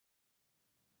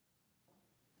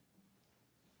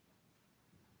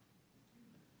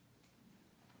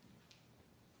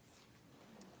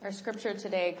Our scripture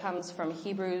today comes from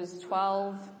Hebrews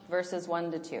 12, verses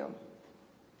 1 to 2.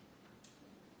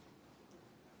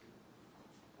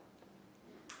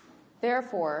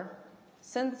 Therefore,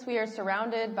 since we are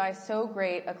surrounded by so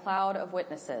great a cloud of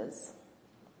witnesses,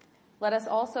 let us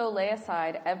also lay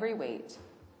aside every weight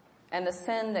and the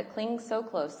sin that clings so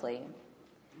closely,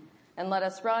 and let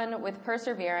us run with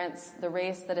perseverance the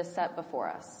race that is set before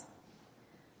us,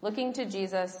 looking to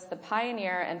Jesus, the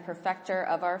pioneer and perfecter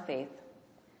of our faith,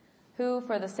 who,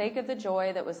 for the sake of the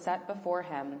joy that was set before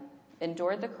him,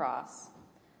 endured the cross,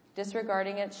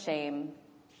 disregarding its shame,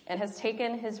 and has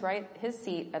taken his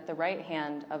seat at the right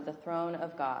hand of the throne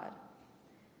of God.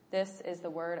 This is the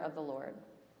word of the Lord.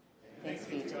 Thanks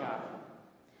be to God.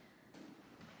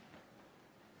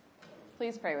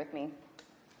 Please pray with me.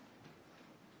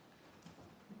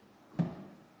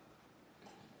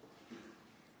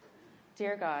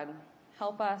 Dear God,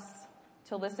 help us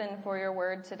to listen for your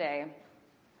word today,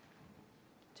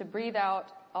 to breathe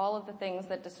out all of the things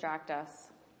that distract us,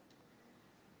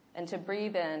 and to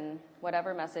breathe in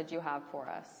whatever message you have for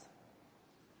us.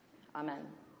 Amen.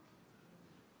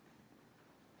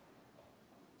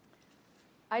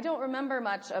 I don't remember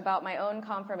much about my own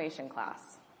confirmation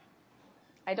class.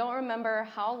 I don't remember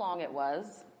how long it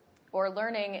was or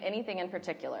learning anything in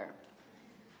particular.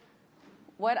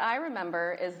 What I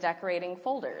remember is decorating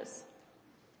folders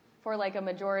for like a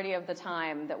majority of the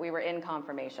time that we were in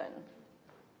confirmation.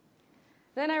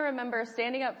 Then I remember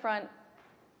standing up front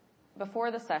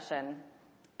before the session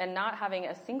and not having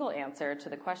a single answer to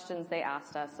the questions they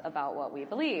asked us about what we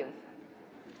believe.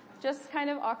 Just kind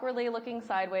of awkwardly looking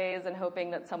sideways and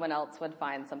hoping that someone else would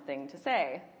find something to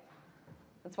say.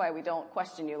 That's why we don't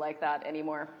question you like that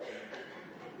anymore.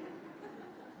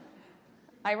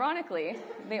 Ironically,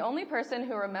 the only person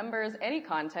who remembers any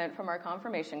content from our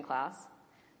confirmation class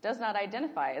does not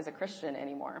identify as a Christian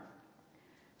anymore.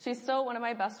 She's still one of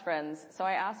my best friends, so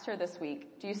I asked her this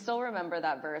week, do you still remember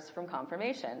that verse from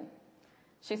confirmation?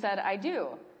 She said, I do.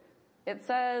 It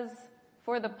says,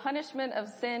 for the punishment of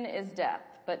sin is death,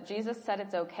 but Jesus said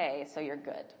it's okay, so you're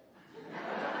good.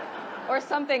 Or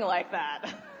something like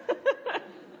that.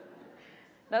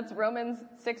 That's Romans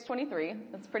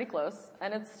 6:23. That's pretty close,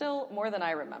 and it's still more than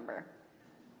I remember.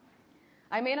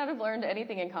 I may not have learned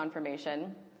anything in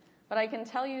confirmation, but I can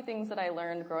tell you things that I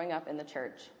learned growing up in the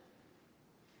church.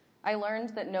 I learned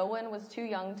that no one was too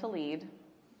young to lead,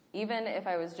 even if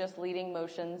I was just leading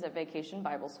motions at Vacation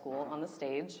Bible School on the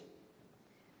stage.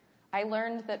 I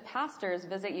learned that pastors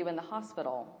visit you in the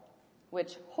hospital,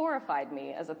 which horrified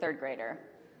me as a third grader.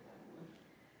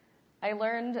 I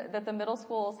learned that the middle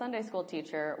school Sunday school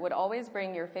teacher would always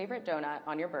bring your favorite donut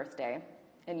on your birthday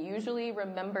and usually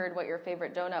remembered what your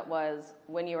favorite donut was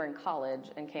when you were in college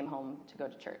and came home to go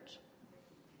to church.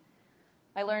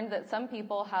 I learned that some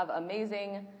people have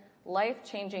amazing,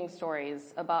 life-changing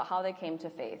stories about how they came to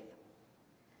faith,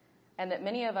 and that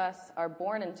many of us are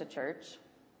born into church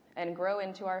and grow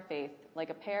into our faith like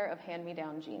a pair of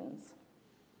hand-me-down jeans.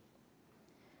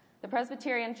 The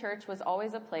Presbyterian Church was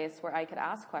always a place where I could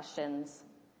ask questions,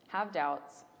 have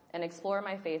doubts, and explore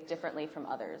my faith differently from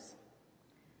others.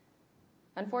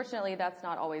 Unfortunately, that's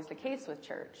not always the case with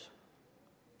church.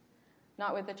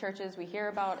 Not with the churches we hear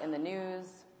about in the news,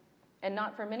 and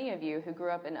not for many of you who grew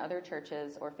up in other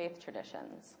churches or faith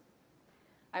traditions.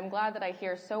 I'm glad that I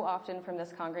hear so often from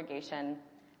this congregation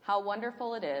how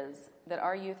wonderful it is that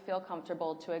our youth feel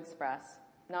comfortable to express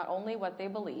not only what they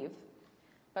believe,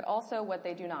 but also what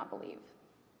they do not believe.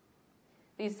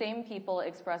 These same people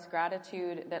express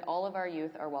gratitude that all of our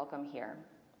youth are welcome here,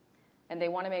 and they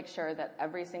want to make sure that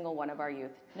every single one of our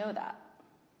youth know that.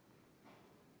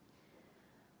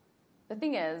 The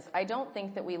thing is, I don't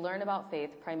think that we learn about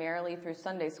faith primarily through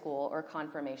Sunday school or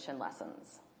confirmation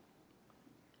lessons.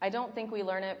 I don't think we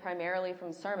learn it primarily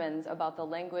from sermons about the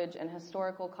language and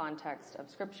historical context of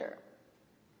Scripture.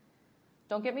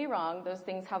 Don't get me wrong, those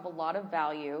things have a lot of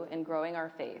value in growing our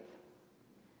faith,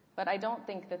 but I don't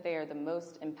think that they are the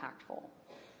most impactful.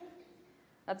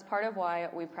 That's part of why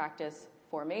we practice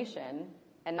formation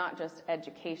and not just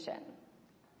education.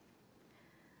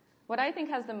 What I think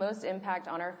has the most impact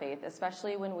on our faith,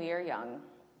 especially when we are young,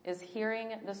 is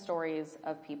hearing the stories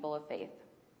of people of faith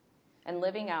and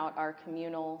living out our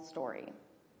communal story.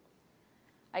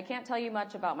 I can't tell you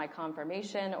much about my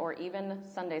confirmation or even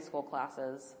Sunday school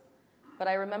classes, but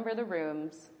I remember the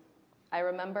rooms, I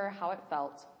remember how it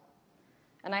felt,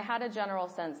 and I had a general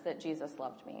sense that Jesus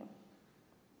loved me.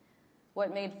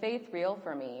 What made faith real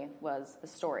for me was the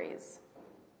stories.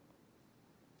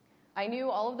 I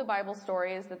knew all of the Bible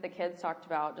stories that the kids talked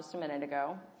about just a minute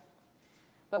ago,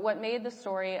 But what made the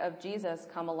story of Jesus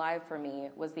come alive for me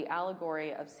was the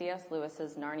allegory of C.S.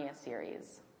 Lewis's Narnia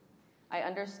series. I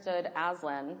understood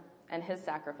Aslan and his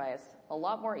sacrifice a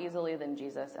lot more easily than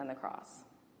Jesus and the cross.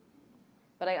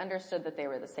 But I understood that they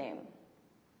were the same.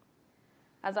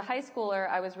 As a high schooler,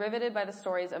 I was riveted by the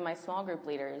stories of my small group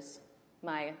leaders,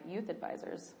 my youth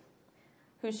advisors,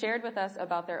 who shared with us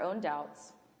about their own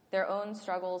doubts, their own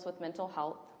struggles with mental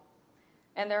health,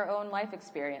 and their own life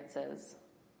experiences,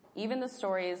 even the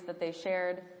stories that they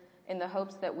shared in the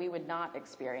hopes that we would not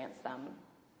experience them.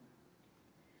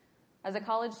 As a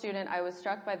college student, I was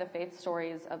struck by the faith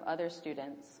stories of other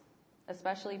students,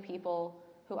 especially people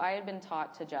who I had been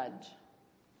taught to judge.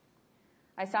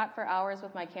 I sat for hours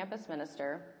with my campus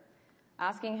minister,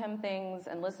 asking him things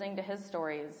and listening to his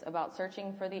stories about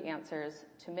searching for the answers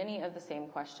to many of the same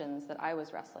questions that I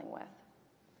was wrestling with,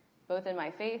 both in my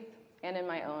faith and in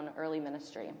my own early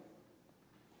ministry.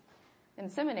 In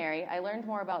seminary, I learned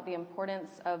more about the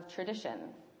importance of tradition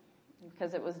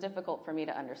because it was difficult for me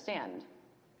to understand.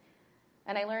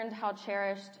 And I learned how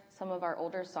cherished some of our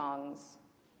older songs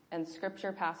and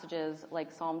scripture passages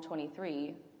like Psalm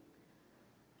 23,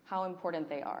 how important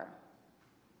they are,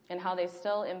 and how they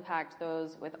still impact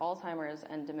those with Alzheimer's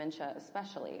and dementia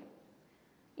especially.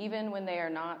 Even when they are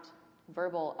not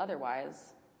verbal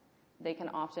otherwise, they can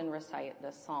often recite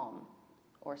this psalm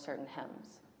or certain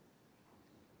hymns.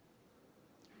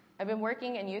 I've been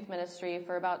working in youth ministry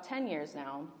for about 10 years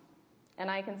now,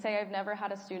 and I can say I've never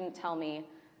had a student tell me,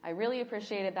 I really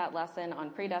appreciated that lesson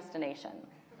on predestination,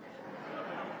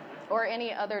 or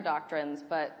any other doctrines,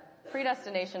 but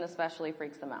predestination especially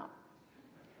freaks them out.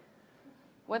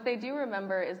 What they do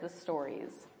remember is the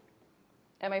stories.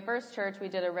 At my first church, we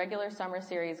did a regular summer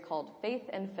series called Faith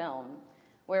and Film,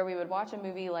 where we would watch a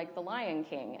movie like The Lion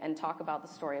King and talk about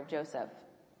the story of Joseph,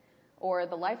 or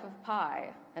The Life of Pi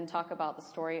and talk about the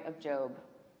story of Job.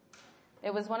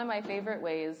 It was one of my favorite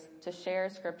ways to share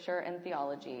scripture and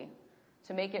theology,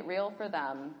 to make it real for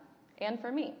them and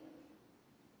for me.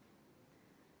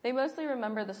 They mostly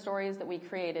remember the stories that we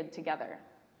created together.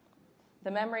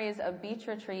 The memories of beach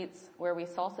retreats where we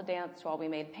salsa danced while we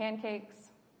made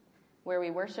pancakes, where we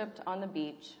worshiped on the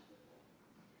beach,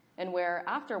 and where,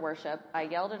 after worship, I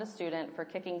yelled at a student for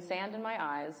kicking sand in my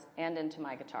eyes and into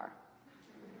my guitar.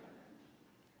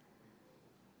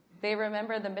 They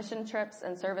remember the mission trips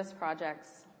and service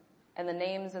projects and the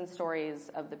names and stories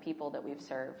of the people that we've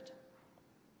served.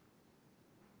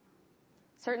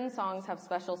 Certain songs have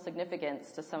special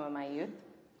significance to some of my youth,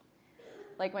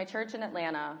 like my church in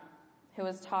Atlanta, who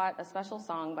was taught a special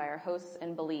song by our hosts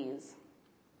in Belize.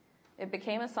 It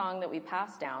became a song that we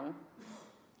passed down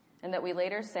and that we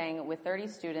later sang with 30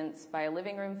 students by a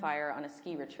living room fire on a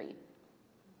ski retreat.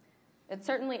 It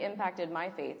certainly impacted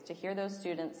my faith to hear those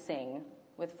students sing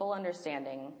with full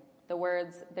understanding the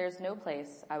words, "There's no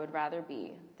place I would rather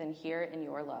be than here in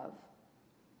your love."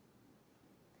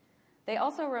 They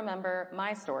also remember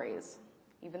my stories,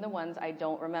 even the ones I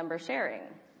don't remember sharing.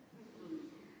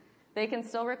 They can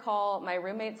still recall my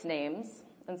roommates' names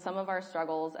and some of our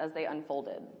struggles as they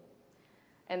unfolded.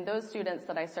 And those students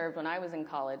that I served when I was in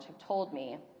college have told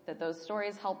me that those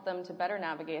stories helped them to better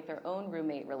navigate their own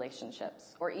roommate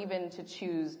relationships, or even to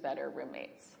choose better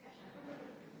roommates.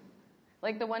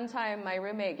 Like the one time my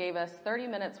roommate gave us 30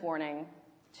 minutes warning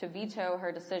to veto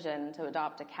her decision to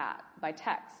adopt a cat by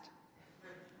text,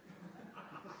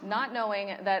 not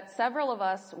knowing that several of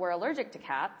us were allergic to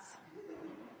cats,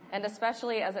 and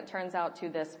especially as it turns out to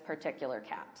this particular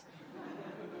cat.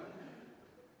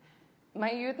 My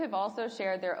youth have also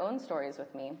shared their own stories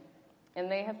with me,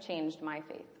 and they have changed my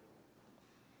faith.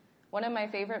 One of my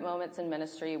favorite moments in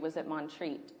ministry was at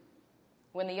Montreat,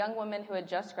 when the young woman who had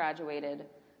just graduated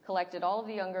collected all of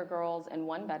the younger girls in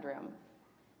one bedroom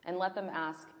and let them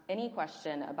ask any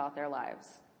question about their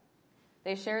lives.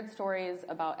 They shared stories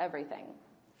about everything,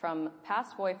 from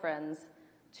past boyfriends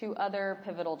to other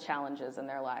pivotal challenges in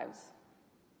their lives.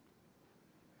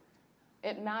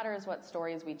 It matters what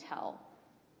stories we tell.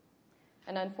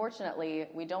 And unfortunately,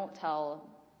 we don't tell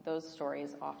those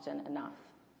stories often enough.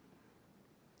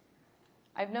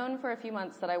 I've known for a few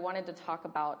months that I wanted to talk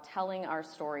about telling our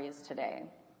stories today,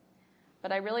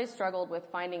 but I really struggled with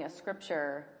finding a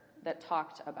scripture that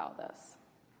talked about this.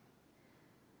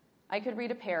 I could read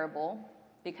a parable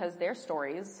because they're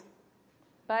stories,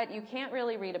 but you can't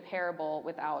really read a parable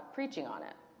without preaching on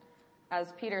it.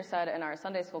 As Peter said in our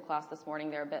Sunday school class this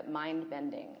morning, they're a bit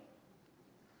mind-bending.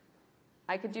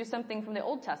 I could do something from the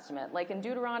Old Testament, like in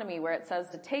Deuteronomy, where it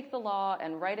says to take the law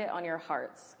and write it on your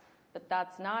hearts, but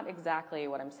that's not exactly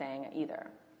what I'm saying either.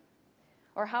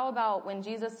 Or how about when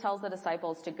Jesus tells the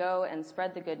disciples to go and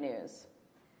spread the good news?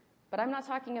 but I'm not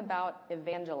talking about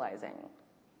evangelizing.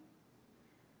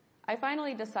 I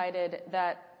finally decided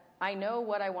that I know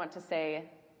what I want to say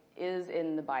is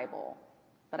in the Bible,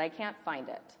 but I can't find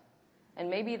it. And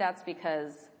maybe that's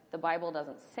because the Bible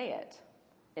doesn't say it,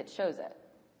 it shows it.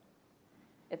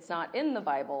 It's not in the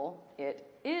Bible, it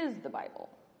is the Bible.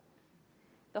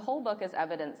 The whole book is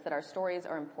evidence that our stories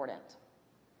are important.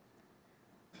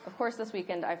 Of course, this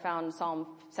weekend I found Psalm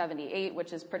 78,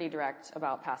 which is pretty direct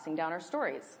about passing down our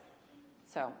stories.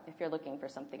 So, if you're looking for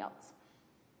something else.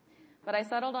 But I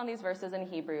settled on these verses in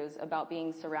Hebrews about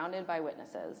being surrounded by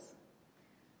witnesses,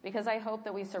 because I hope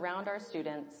that we surround our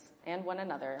students and one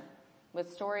another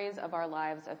with stories of our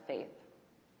lives of faith.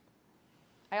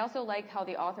 I also like how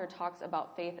the author talks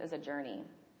about faith as a journey.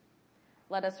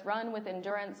 Let us run with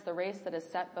endurance the race that is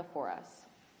set before us.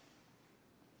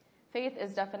 Faith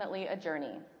is definitely a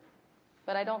journey,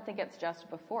 but I don't think it's just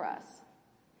before us.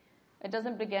 It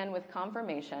doesn't begin with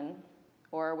confirmation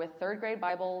or with third grade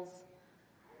Bibles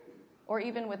or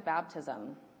even with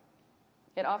baptism.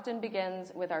 It often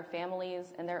begins with our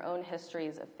families and their own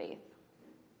histories of faith,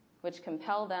 which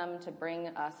compel them to bring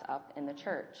us up in the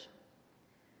church.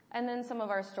 And then some of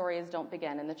our stories don't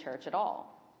begin in the church at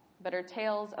all, but are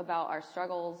tales about our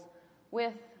struggles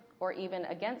with or even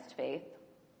against faith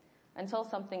until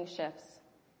something shifts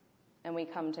and we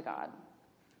come to God.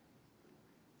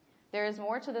 There is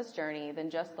more to this journey than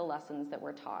just the lessons that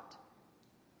we're taught.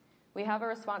 We have a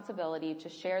responsibility to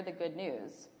share the good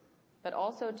news, but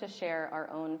also to share our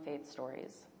own faith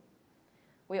stories.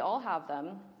 We all have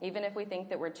them, even if we think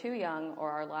that we're too young or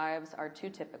our lives are too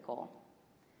typical.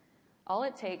 All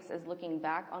it takes is looking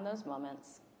back on those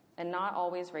moments and not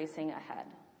always racing ahead.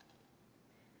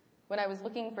 When I was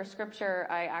looking for scripture,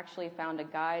 I actually found a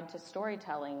guide to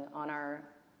storytelling on our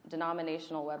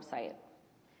denominational website,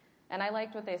 and I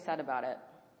liked what they said about it.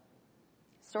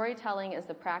 Storytelling is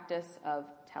the practice of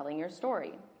telling your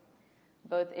story,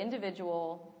 both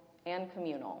individual and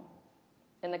communal,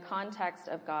 in the context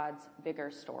of God's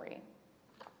bigger story.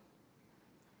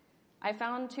 I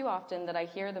found too often that I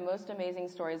hear the most amazing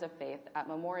stories of faith at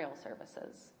memorial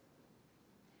services.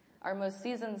 Our most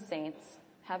seasoned saints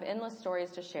have endless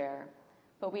stories to share,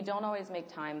 but we don't always make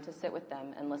time to sit with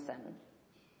them and listen.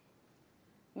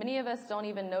 Many of us don't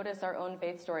even notice our own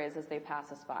faith stories as they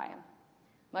pass us by,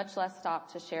 much less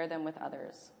stop to share them with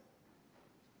others.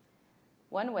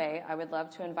 One way I would love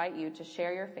to invite you to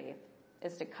share your faith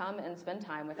is to come and spend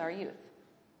time with our youth.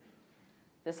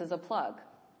 This is a plug.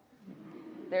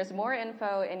 There's more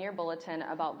info in your bulletin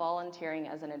about volunteering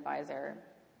as an advisor.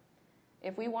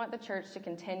 If we want the church to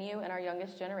continue in our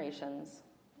youngest generations,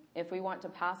 if we want to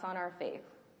pass on our faith,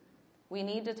 we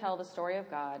need to tell the story of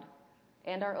God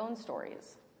and our own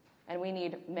stories, and we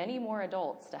need many more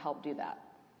adults to help do that.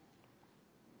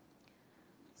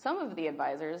 Some of the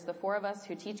advisors, the 4 of us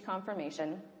who teach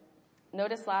confirmation,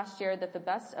 noticed last year that the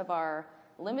best of our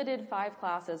limited 5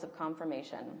 classes of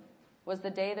confirmation was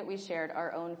the day that we shared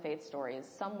our own faith stories,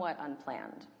 somewhat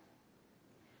unplanned.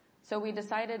 So we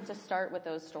decided to start with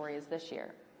those stories this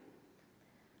year.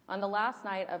 On the last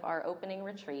night of our opening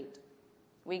retreat,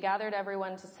 we gathered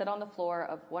everyone to sit on the floor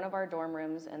of one of our dorm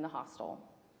rooms in the hostel.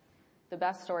 The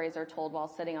best stories are told while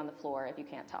sitting on the floor, if you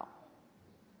can't tell.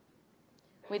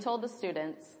 We told the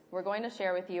students, we're going to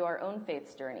share with you our own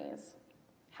faith journeys,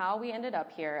 how we ended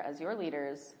up here as your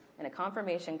leaders in a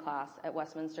confirmation class at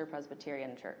Westminster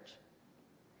Presbyterian Church.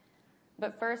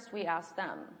 But first, we asked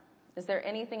them, is there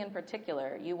anything in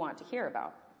particular you want to hear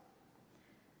about?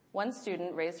 One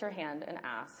student raised her hand and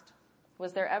asked,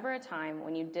 was there ever a time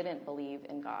when you didn't believe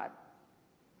in God?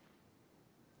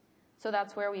 So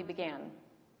that's where we began.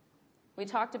 We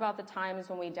talked about the times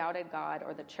when we doubted God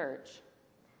or the church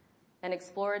and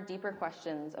explored deeper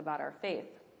questions about our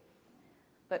faith.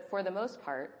 But for the most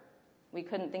part, we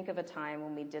couldn't think of a time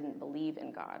when we didn't believe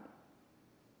in God.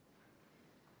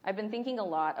 I've been thinking a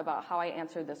lot about how I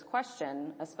answered this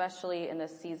question, especially in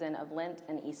this season of Lent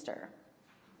and Easter.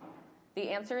 The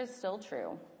answer is still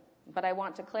true, but I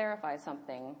want to clarify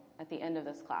something at the end of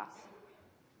this class.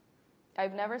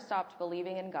 I've never stopped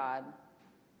believing in God,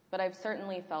 but I've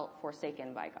certainly felt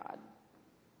forsaken by God.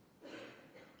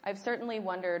 I've certainly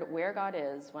wondered where God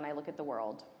is when I look at the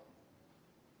world.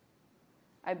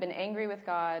 I've been angry with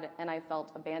God, and I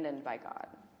felt abandoned by God,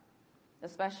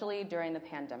 especially during the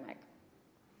pandemic.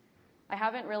 I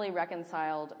haven't really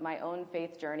reconciled my own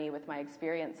faith journey with my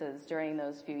experiences during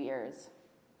those few years.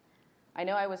 I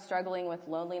know I was struggling with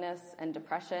loneliness and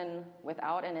depression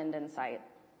without an end in sight,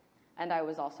 and I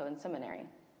was also in seminary.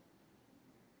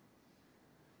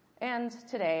 And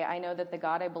today, I know that the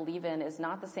God I believe in is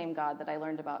not the same God that I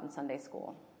learned about in Sunday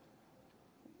school.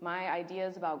 My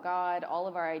ideas about God, all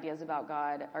of our ideas about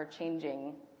God, are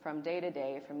changing from day to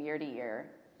day, from year to year,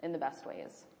 in the best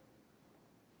ways.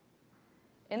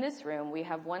 In this room, we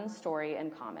have one story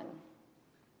in common: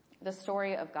 the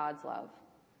story of God's love.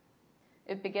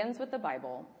 It begins with the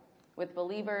Bible, with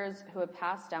believers who have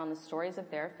passed down the stories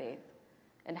of their faith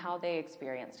and how they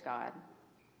experienced God.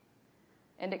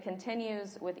 And it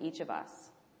continues with each of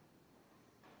us.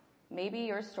 Maybe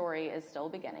your story is still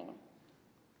beginning.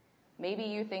 Maybe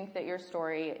you think that your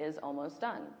story is almost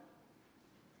done.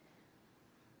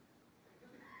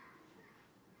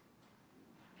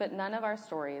 But none of our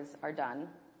stories are done,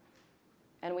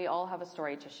 and we all have a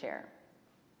story to share.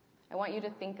 I want you to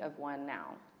think of one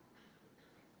now.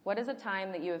 What is a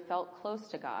time that you have felt close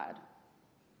to God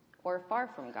or far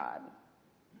from God?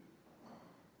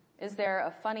 Is there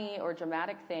a funny or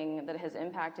dramatic thing that has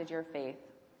impacted your faith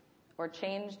or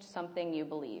changed something you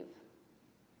believe?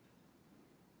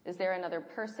 Is there another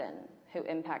person who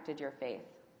impacted your faith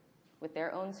with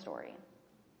their own story?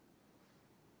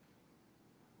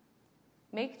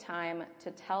 Make time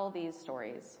to tell these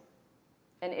stories.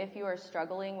 And if you are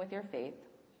struggling with your faith,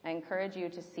 I encourage you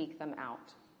to seek them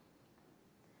out.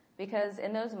 Because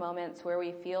in those moments where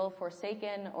we feel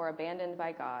forsaken or abandoned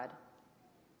by God,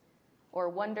 or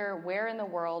wonder where in the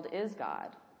world is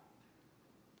God,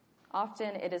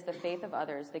 often it is the faith of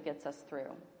others that gets us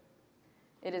through.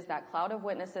 It is that cloud of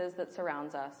witnesses that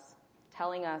surrounds us,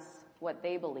 telling us what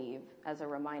they believe as a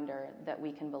reminder that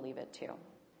we can believe it too.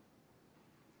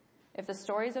 If the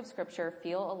stories of Scripture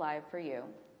feel alive for you,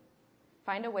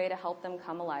 find a way to help them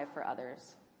come alive for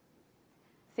others.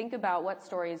 Think about what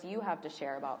stories you have to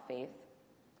share about faith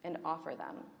and offer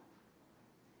them.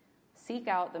 Seek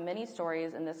out the many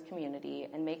stories in this community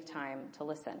and make time to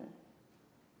listen.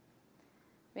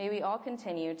 May we all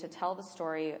continue to tell the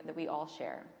story that we all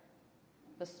share,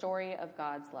 the story of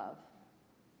God's love.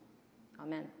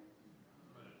 Amen.